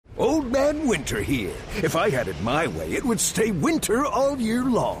Old Man Winter here. If I had it my way, it would stay winter all year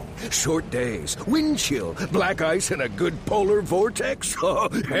long. Short days, wind chill, black ice, and a good polar vortex. Oh,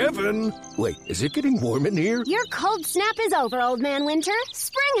 heaven. Wait, is it getting warm in here? Your cold snap is over, Old Man Winter.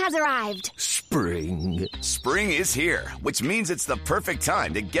 Spring has arrived. Spring. Spring is here, which means it's the perfect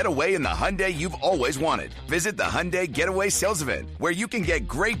time to get away in the Hyundai you've always wanted. Visit the Hyundai Getaway Sales Event, where you can get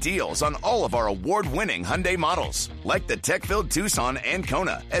great deals on all of our award-winning Hyundai models, like the tech-filled Tucson and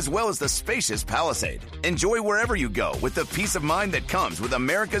Kona, as well as the spacious Palisade. Enjoy wherever you go with the peace of mind that comes with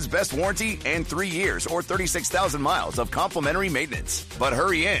America's best warranty and 3 years or 36,000 miles of complimentary maintenance. But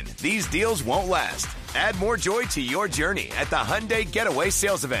hurry in, these deals won't last. Add more joy to your journey at the Hyundai Getaway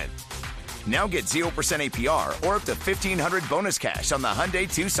Sales Event. Now get 0% APR or up to $1,500 bonus cash on the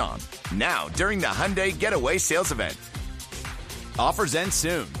Hyundai Tucson. Now, during the Hyundai Getaway Sales Event. Offers end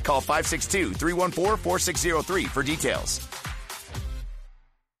soon. Call 562-314-4603 for details.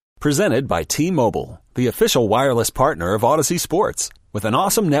 Presented by T-Mobile, the official wireless partner of Odyssey Sports. With an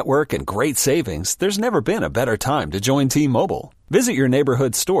awesome network and great savings, there's never been a better time to join T-Mobile. Visit your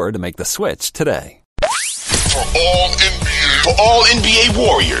neighborhood store to make the switch today. For all NBA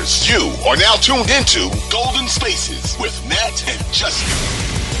warriors, you are now tuned into Golden Spaces with Nat and Justin.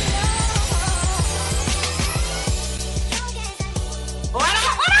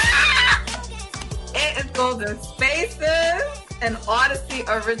 It is Golden Spaces, an Odyssey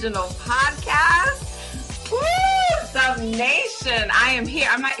original podcast. Woo! Dub Nation, I am here.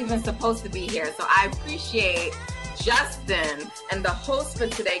 I'm not even supposed to be here, so I appreciate Justin and the host for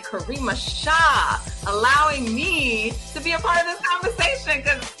today, Karima Shah, allowing me to be a part of this conversation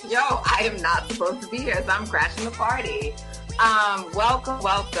because, I am not supposed to be here, so I'm crashing the party. Welcome,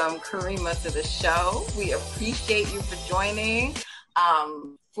 Karima, to the show. We appreciate you for joining.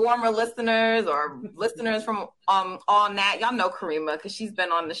 Former listeners or listeners from All Nat, y'all know Karima because she's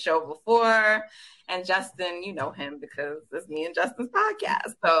been on the show before. And Justin, you know him because it's me and Justin's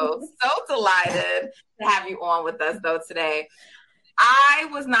podcast. So delighted to have you on with us, though, today. I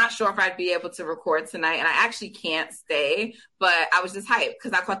was not sure if I'd be able to record tonight, and I actually can't stay, but I was just hyped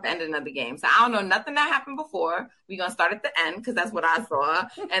because I caught the ending of the game. So I don't know nothing that happened before. We're going to start at the end because that's what I saw.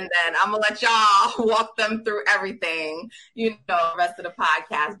 And then I'm going to let y'all walk them through everything, the rest of the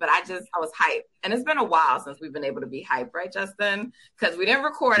podcast. But I was hyped. And it's been a while since we've been able to be hyped, right, Justin? Because we didn't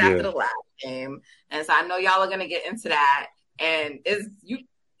record after the last game. And so I know y'all are going to get into that. And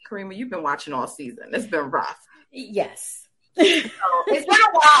Karima, you've been watching all season. It's been rough. Yes. So it's been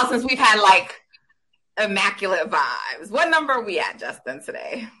a while since we've had immaculate vibes. What number are we at, Justin,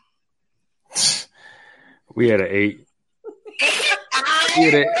 today? We had an 8.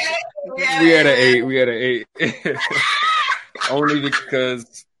 We had an 8. Only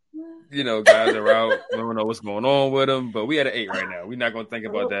because guys are out. We don't know what's going on with them, but we had an 8 right now. We're not going to think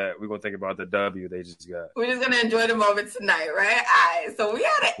about that. We're going to think about the W they just got. We're just going to enjoy the moment tonight, right? All right. So we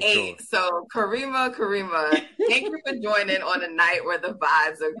had an 8. Sure. So Karima, thank you for joining on a night where the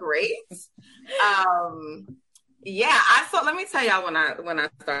vibes are great. Let me tell y'all when I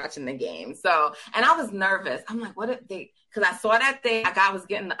started watching the game. So, and I was nervous. I'm like, what if because I saw that I was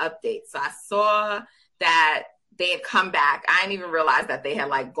getting the update. So I saw that they had come back. I didn't even realize that they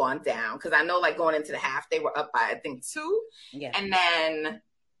had gone down because I know going into the half they were up by I think 2. Yeah. And then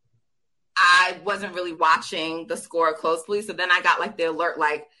I wasn't really watching the score closely. So then I got the alert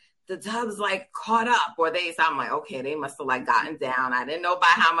the Dubs caught up so I'm like, okay, they must have gotten down. I didn't know by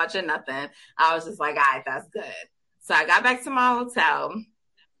how much or nothing. I was just like, all right, that's good. So I got back to my hotel.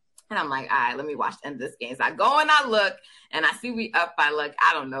 And I'm like, all right, let me watch the end of this game. So I go and I look, and I see we up by 7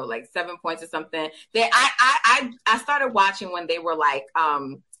 points or something. I started watching when they were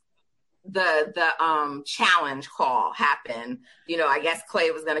the challenge call happened. I guess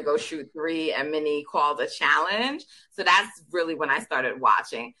Clay was gonna go shoot 3, and Minnie called a challenge. So that's really when I started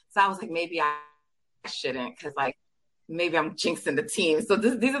watching. So I was like, maybe I shouldn't, because maybe I'm jinxing the team. So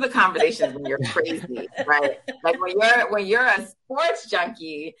these are the conversations when you're crazy, right? When you're a sports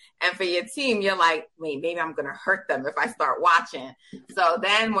junkie and for your team, you're like, wait, maybe I'm going to hurt them if I start watching. So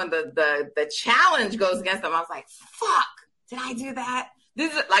then when the challenge goes against them, I was like, fuck, did I do that?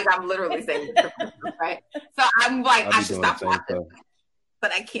 This is I'm literally saying this, right? So I'm like, I should stop watching.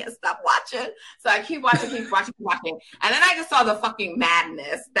 But I can't stop watching. So I keep watching. And then I just saw the fucking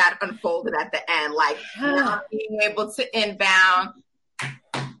madness that unfolded at the end. Not being able to inbound.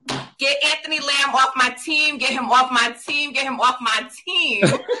 Get Anthony Lamb off my team. Get him off my team. Get him off my team.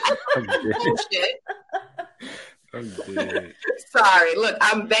 Bullshit. Sorry. Look,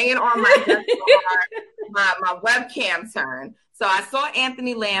 I'm banging on my desk so hard. My webcam turned. So I saw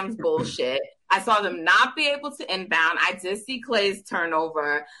Anthony Lamb's bullshit. I saw them not be able to inbound. I did see Clay's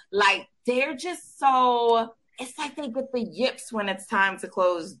turnover. Like, they're just so, it's like they get the yips when it's time to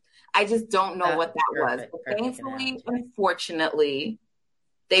close. I just don't know what that was. But thankfully, unfortunately,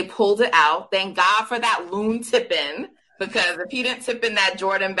 they pulled it out. Thank God for that Loon tip-in, because if he didn't tip in that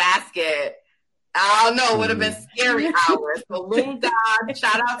Jordan basket, I don't know, it would have been scary hours. So Loon God,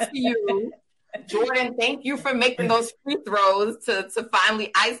 shout out to you. Jordan, thank you for making those free throws to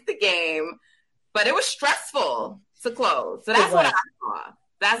finally ice the game. But it was stressful to close. So that's what I saw.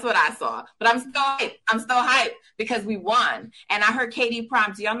 That's what I saw. But I'm still hyped. I'm still hyped because we won. And I heard KD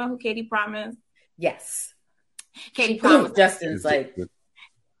Prime. Do y'all know who KD Prime is? Yes. KD Prime. Justin's like.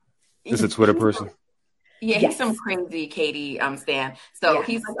 Is a Twitter person? Yeah, he's some crazy KD stan. So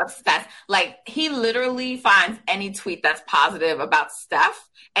he's like obsessed. Like, he literally finds any tweet that's positive about Steph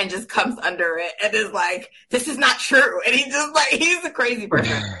and just comes under it and is like, this is not true. And he just like, he's a crazy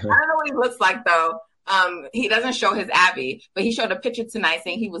person. I don't know what he looks like though. He doesn't show his Abby, but he showed a picture tonight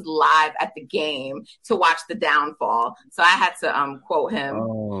saying he was live at the game to watch the downfall. So I had to quote him.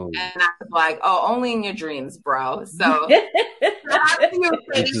 And I was like, oh, only in your dreams, bro. So shout out to you,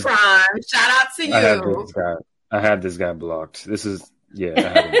 KD Prime. Shout out to you. I had this guy blocked. This is, I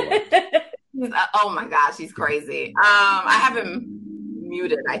had him blocked. Oh my gosh, he's crazy. I have him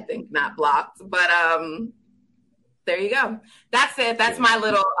muted, I think, not blocked. But there you go. That's it. That's my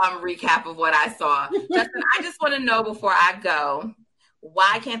little recap of what I saw. Justin, I just want to know before I go,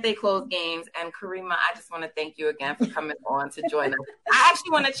 why can't they close games? And Karima, I just want to thank you again for coming on to join us. I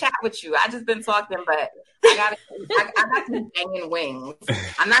actually want to chat with you. I just been talking, but I got these banging wings.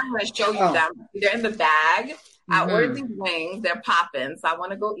 I'm not going to show you them. They're in the bag. I ordered these wings. They're popping. So I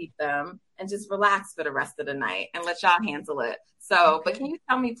want to go eat them and just relax for the rest of the night and let y'all handle it. So, but can you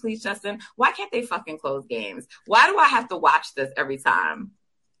tell me, please, Justin, why can't they fucking close games? Why do I have to watch this every time?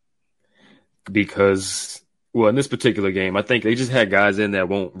 Because, well, in this particular game, I think they just had guys in that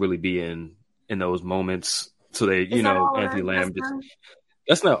won't really be in those moments. So they, Anthony Lamb,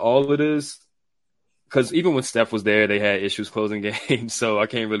 that's not all it is. Because even when Steph was there, they had issues closing games. So I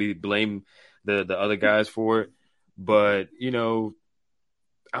can't really blame the other guys for it. But,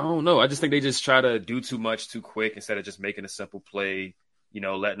 I don't know. I just think they just try to do too much too quick instead of just making a simple play,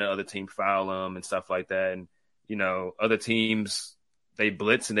 letting the other team foul them and stuff like that. And, other teams, they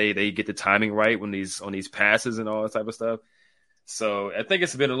blitz and they get the timing right on these passes and all that type of stuff. So I think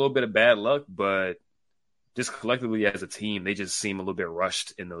it's been a little bit of bad luck, but just collectively as a team, they just seem a little bit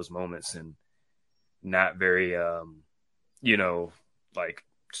rushed in those moments and not very, like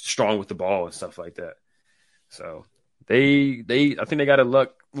strong with the ball and stuff like that. So I think they got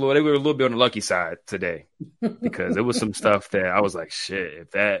they were a little bit on the lucky side today because there was some stuff that I was like, shit,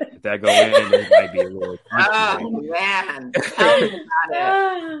 if that go in, it might be a little. Oh man, tell me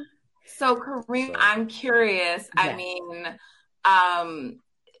about it. So Kareem, I'm curious. Yeah. I mean,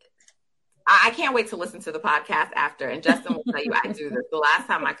 I can't wait to listen to the podcast after. And Justin will tell you I do this. The last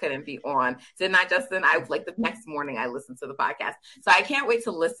time I couldn't be on, didn't I, Justin? The next morning I listened to the podcast. So I can't wait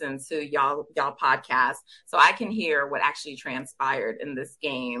to listen to y'all podcast so I can hear what actually transpired in this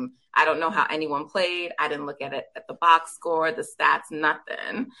game. I don't know how anyone played. I didn't look at it at the box score, the stats,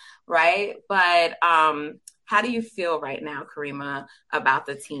 nothing. Right. But how do you feel right now, Karima, about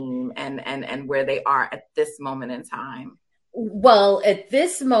the team and where they are at this moment in time? Well, at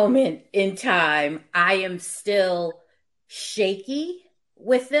this moment in time, I am still shaky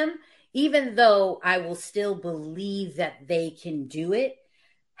with them, even though I will still believe that they can do it.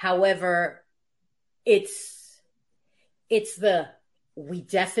 However, it's we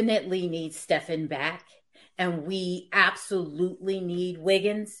definitely need Stephen back, and we absolutely need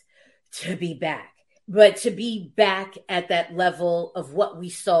Wiggins to be back. But to be back at that level of what we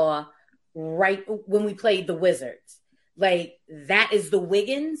saw right when we played the Wizards. Like, that is the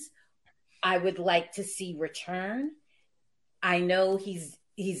Wiggins I would like to see return. I know he's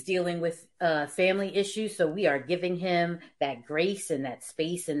dealing with family issues, so we are giving him that grace and that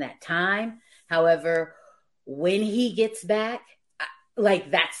space and that time. However, when he gets back,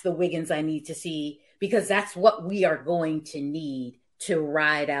 that's the Wiggins I need to see, because that's what we are going to need to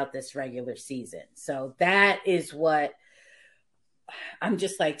ride out this regular season. So that is what I'm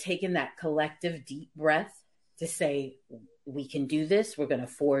just taking that collective deep breath to say, we can do this. We're going to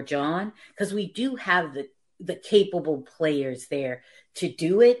forge on, because we do have the capable players there to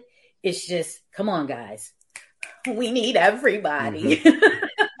do it. It's just, come on, guys. We need everybody.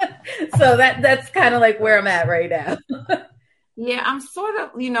 Mm-hmm. So that's kind of where I'm at right now. Yeah, I'm sort of,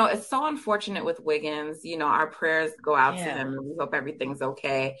 it's so unfortunate with Wiggins. Our prayers go out to him, and we hope everything's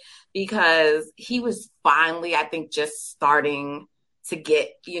okay, because he was finally, I think, just starting to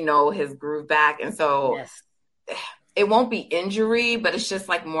get, his groove back. And so it won't be injury, but it's just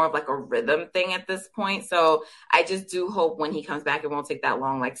like more of like a rhythm thing at this point. So I just do hope when he comes back, it won't take that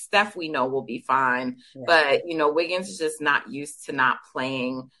long. Like Steph, we know will be fine, but Wiggins is just not used to not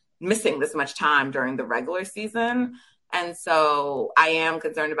missing this much time during the regular season. And so I am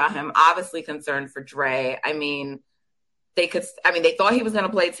concerned about him, obviously concerned for Dre. I mean, they thought he was going to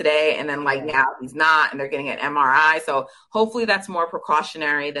play today, and then now he's not, and they're getting an MRI. So hopefully that's more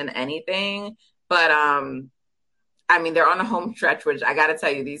precautionary than anything. But, they're on a home stretch, which I got to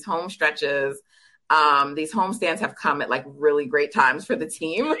tell you, these home stretches, these home stands have come at like really great times for the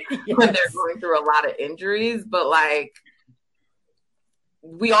team when they're going through a lot of injuries. But like,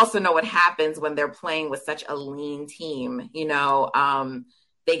 we also know what happens when they're playing with such a lean team,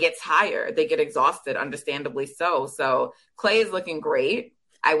 they get tired, they get exhausted, understandably so. So Klay is looking great.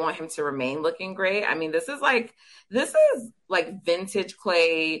 I want him to remain looking great. I mean, this is like vintage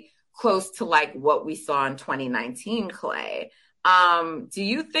Klay, close to like what we saw in 2019 Klay. Do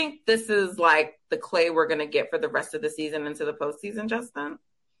you think this is like the Klay we're going to get for the rest of the season into the postseason, Justin?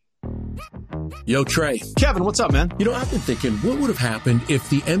 Yo, Trey. Kevin, what's up, man? I've been thinking, what would have happened if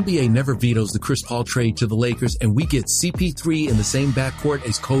the NBA never vetoes the Chris Paul trade to the Lakers and we get CP3 in the same backcourt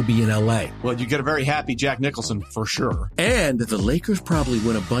as Kobe in LA? Well, you get a very happy Jack Nicholson for sure. And the Lakers probably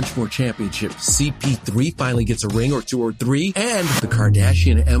win a bunch more championships. CP3 finally gets a ring or 2 or 3, and the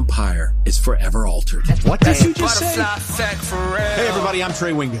Kardashian empire is forever altered. What did you just say? Hey, everybody, I'm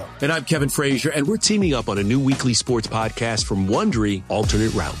Trey Wingo. And I'm Kevin Frazier, and we're teaming up on a new weekly sports podcast from Wondery,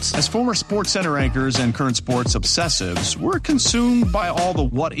 Alternate Routes. As former Sports Center anchors and current sports obsessives, we're consumed by all the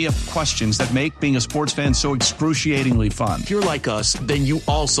what-if questions that make being a sports fan so excruciatingly fun. If you're like us, then you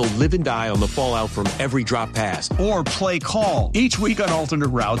also live and die on the fallout from every drop pass. Or play call. Each week on Alternate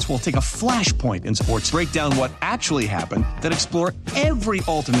Routes, we'll take a flashpoint in sports, break down what actually happened, then explore every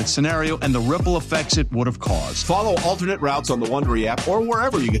alternate scenario and the ripple effects it would have caused. Follow Alternate Routes on the Wondery app or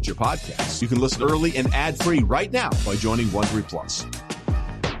wherever you get your podcasts. You can listen early and ad-free right now by joining Wondery Plus.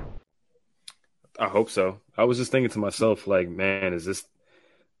 I hope so. I was just thinking to myself, like, man, is this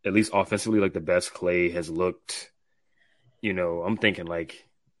at least offensively like the best Klay has looked? I'm thinking like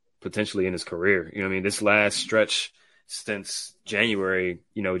potentially in his career. This last stretch since January,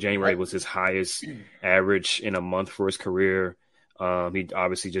 January was his highest average in a month for his career. He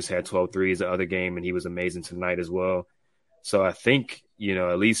obviously just had 12 threes the other game, and he was amazing tonight as well. So I think,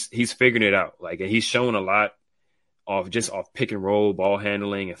 at least he's figuring it out. Like, and he's shown a lot off pick and roll, ball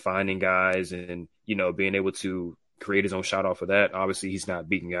handling and finding guys and, being able to create his own shot off of that. Obviously, he's not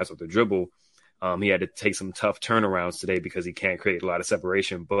beating guys with the dribble. He had to take some tough turnarounds today because he can't create a lot of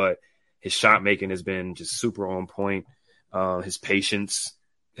separation, but his shot making has been just super on point. His patience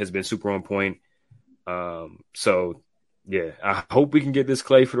has been super on point. So, yeah, I hope we can get this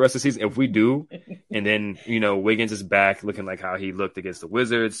Klay for the rest of the season. If we do, and then, Wiggins is back looking like how he looked against the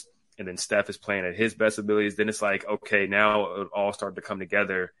Wizards, and then Steph is playing at his best abilities, then it's like, okay, now it all started to come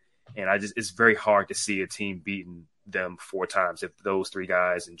together. And it's very hard to see a team beating them 4 times if those 3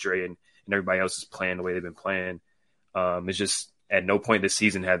 guys and Dre and everybody else is playing the way they've been playing. It's just at no point this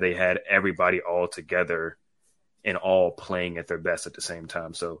season have they had everybody all together and all playing at their best at the same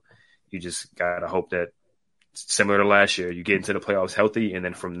time. So you just got to hope that, similar to last year, you get into the playoffs healthy, and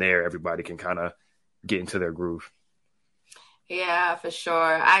then from there, everybody can kind of get into their groove. Yeah, for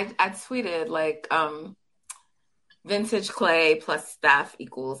sure. I tweeted like vintage Klay plus Steph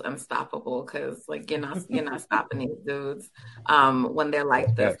equals unstoppable, because like you're not stopping these dudes when they're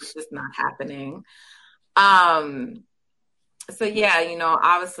like this. It's just not happening. So yeah,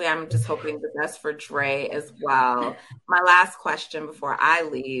 obviously I'm just hoping the best for Dre as well. My last question before I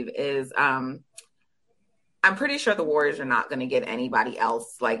leave is I'm pretty sure the Warriors are not going to get anybody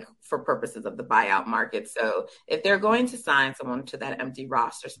else, like, for purposes of the buyout market. So if they're going to sign someone to that empty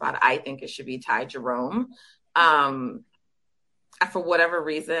roster spot, I think it should be Ty Jerome. For whatever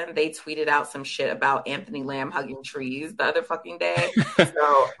reason, they tweeted out some shit about Anthony Lamb hugging trees the other fucking day.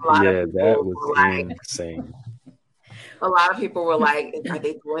 So that was insane. A lot of people were like, are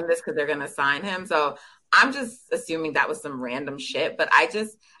they doing this because they're going to sign him? So I'm just assuming that was some random shit. But I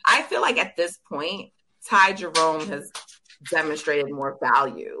feel like at this point, Ty Jerome has demonstrated more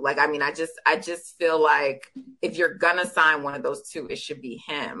value. Like, I just feel like if you're gonna sign one of those 2, it should be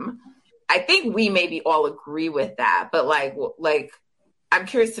him. I think we maybe all agree with that, but like I'm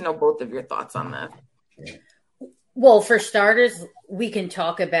curious to know both of your thoughts on this. Well, for starters, we can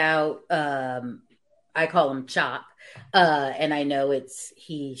talk about I call him Chop. And I know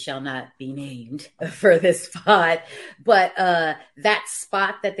he shall not be named for this spot, but that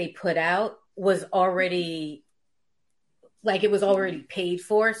spot that they put out was already like it was already paid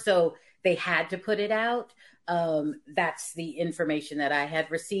for, so they had to put it out. That's the information that I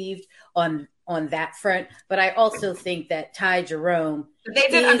had received on that front. But I also think that Ty Jerome, they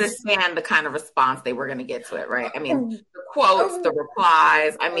did understand the kind of response they were going to get to it, right? I mean, the quotes, the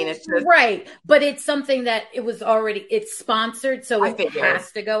replies. I mean, it's just right. But it's something that it's sponsored, so it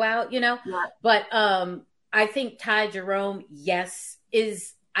has to go out, Yeah. But I think Ty Jerome, yes,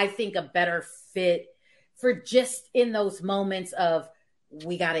 is I think a better fit for just in those moments of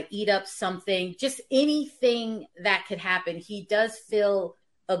we got to eat up something, just anything that could happen. He does fill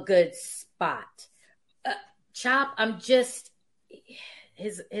a good spot. Chop, I'm just,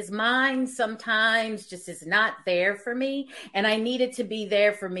 his mind sometimes just is not there for me. And I need it to be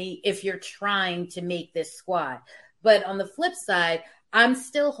there for me if you're trying to make this squad. But on the flip side, I'm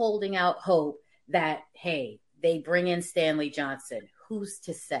still holding out hope that, hey, they bring in Stanley Johnson. Who's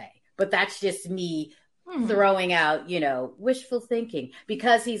to say? But that's just me throwing out, wishful thinking.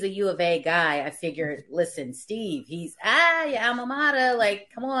 Because he's a U of A guy, I figured, listen, Steve, he's, your alma mater, like,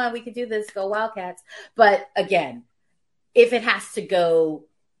 come on, we can do this, go Wildcats. But again, if it has to go,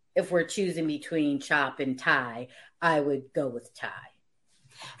 if we're choosing between Chop and Ty, I would go with Ty.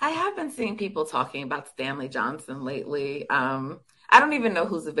 I have been seeing people talking about Stanley Johnson lately. I don't even know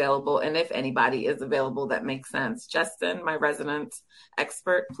who's available, and if anybody is available that makes sense. Justin, my resident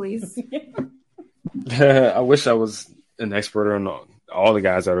expert, please. I wish I was an expert on all the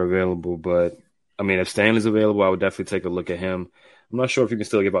guys that are available, but I mean, if Stanley's available, I would definitely take a look at him. I'm not sure if you can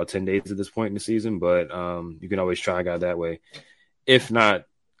still get about 10 days at this point in the season, but you can always try a guy that way. If not,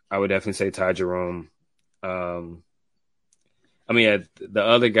 I would definitely say Ty Jerome. The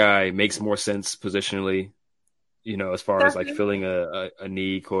other guy makes more sense positionally, as far as like filling a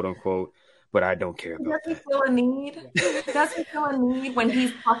need, quote unquote. But I don't care about that. Does he feel a need? Does he feel a need when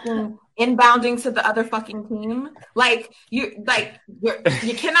he's fucking inbounding to the other fucking team? You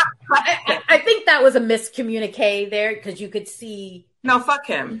cannot. I think that was a miscommunique there because you could see. No, fuck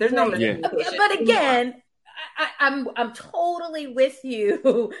him. There's no miscommunication. But again, I'm totally with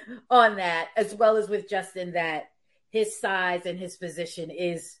you on that, as well as with Justin, that his size and his position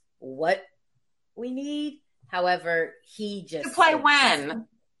is what we need. However, he just to play when.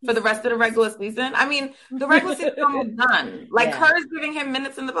 For the rest of the regular season? I mean, the regular season was done. Kerr's giving him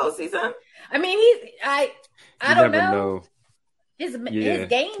minutes in the postseason. I mean, I don't know. His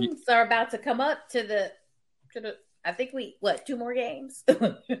games are about to come up to the. I think 2 more games.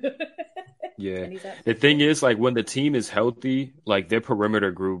 Yeah. The thing is, when the team is healthy, their perimeter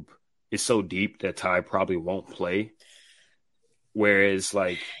group is so deep that Ty probably won't play. Whereas,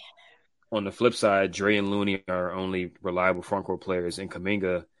 on the flip side, Dre and Looney are only reliable frontcourt players, and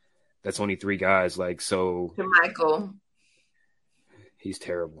Kuminga, that's only 3 guys. So Michael, he's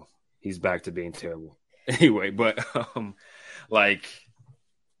terrible. He's back to being terrible. Anyway, but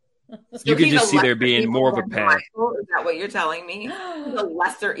you can just see there being more of a path. Is that what you're telling me? He's a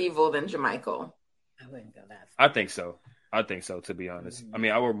lesser evil than JaMychal. I wouldn't go that far. I think so, to be honest. I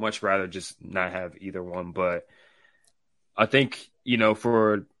mean, I would much rather just not have either one, but I think,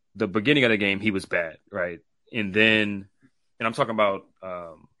 for the beginning of the game, he was bad, right? And I'm talking about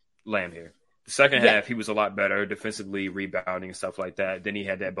Lamb here. The second half, he was a lot better defensively, rebounding and stuff like that. Then he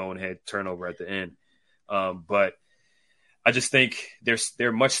had that bonehead turnover at the end. But I just think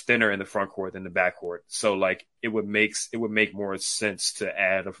they're much thinner in the front court than the back court. So it would make more sense to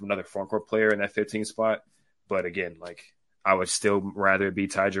add another front court player in that 15 spot. But again, I would still rather it be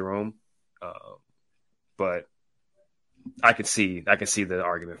Ty Jerome. But I can see the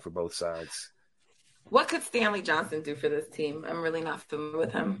argument for both sides. What could Stanley Johnson do for this team? I'm really not familiar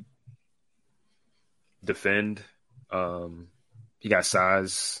with him. Defend. He got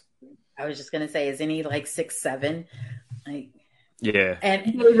size. I was just gonna say, isn't he 6'7"? Yeah.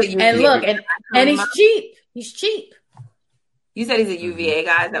 And look, and he's cheap. He's cheap. You said he's a UVA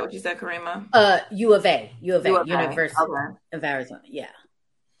guy. Is that what you said, Karima? U of A, University of Arizona. Yeah.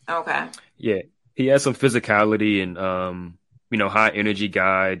 Okay. Yeah. He has some physicality and, high energy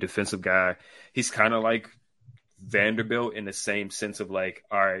guy, defensive guy. He's kind of like Vanderbilt in the same sense of all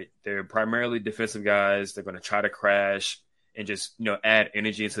right, they're primarily defensive guys. They're going to try to crash and just, add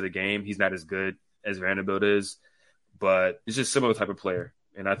energy into the game. He's not as good as Vanderbilt is, but it's just a similar type of player.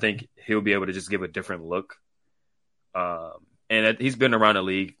 And I think he'll be able to just give a different look. And he's been around the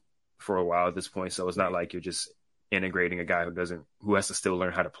league for a while at this point. So it's not like you're just integrating a guy who has to still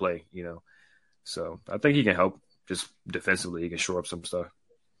learn how to play, So I think he can help just defensively. He can shore up some stuff.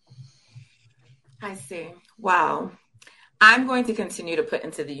 I see. Wow. I'm going to continue to put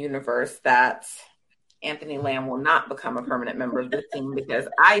into the universe that Anthony Lamb will not become a permanent member of this team because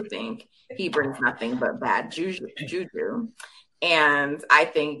I think he brings nothing but bad juju. And I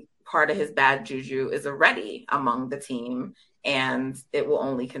think part of his bad juju is already among the team, and it will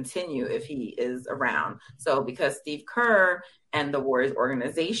only continue if he is around. So because Steve Kerr and the Warriors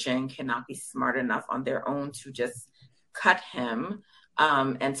organization cannot be smart enough on their own to just cut him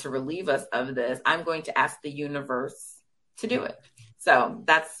and to relieve us of this, I'm going to ask the universe to do it. So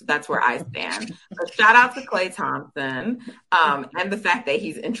that's where I stand. So shout out to Klay Thompson and the fact that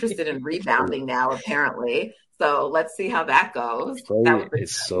he's interested in rebounding now, apparently. So let's see how that goes. Klay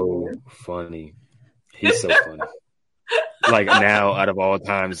is so funny. He's so funny. Like now, out of all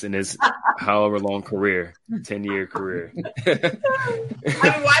times in his however long career, 10-year career. I mean,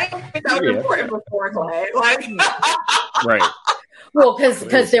 why didn't you think that was important before, Klay? Like, right. Well,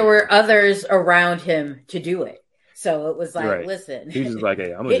 because there were others around him to do it. So it was like, listen. He was like,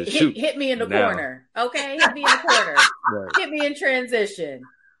 hey, I'm going to just shoot. Hit me in the corner. Okay? Hit me in the corner. Right. Hit me in transition.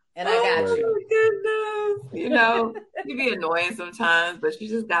 And I got you. Oh, my goodness. You know, he'd be annoying sometimes, but you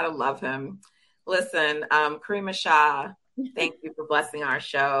just got to love him. Listen, Karima Shah, thank you for blessing our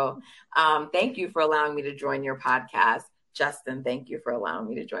show. Thank you for allowing me to join your podcast. Justin, thank you for allowing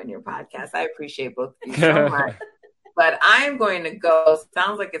me to join your podcast. I appreciate both of you so much. But I'm going to go.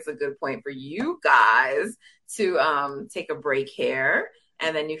 Sounds like it's a good point for you guys to take a break here.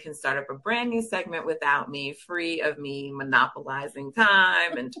 And then you can start up a brand new segment without me, free of me monopolizing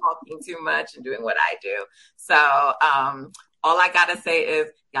time and talking too much and doing what I do. So all I got to say is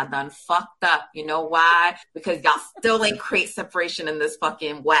y'all done fucked up. You know why? Because y'all still ain't create separation in this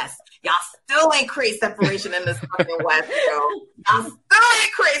fucking West. Y'all still ain't create separation in this fucking West, yo. Y'all still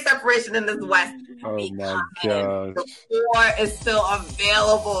ain't create separation in this West. Oh, my God. The 4 is still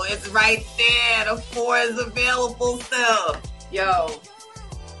available. It's right there. The 4 is available still. Yo,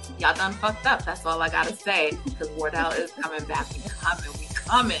 y'all done fucked up. That's all I got to say. Because Wardell is coming back. We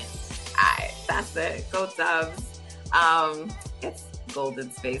coming. All right, that's it. Go Dubs. It's Golden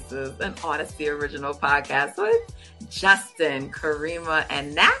Spaces, an Odyssey original podcast with Justin, Karima,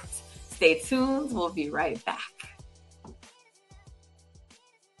 and Nat. Stay tuned. We'll be right back.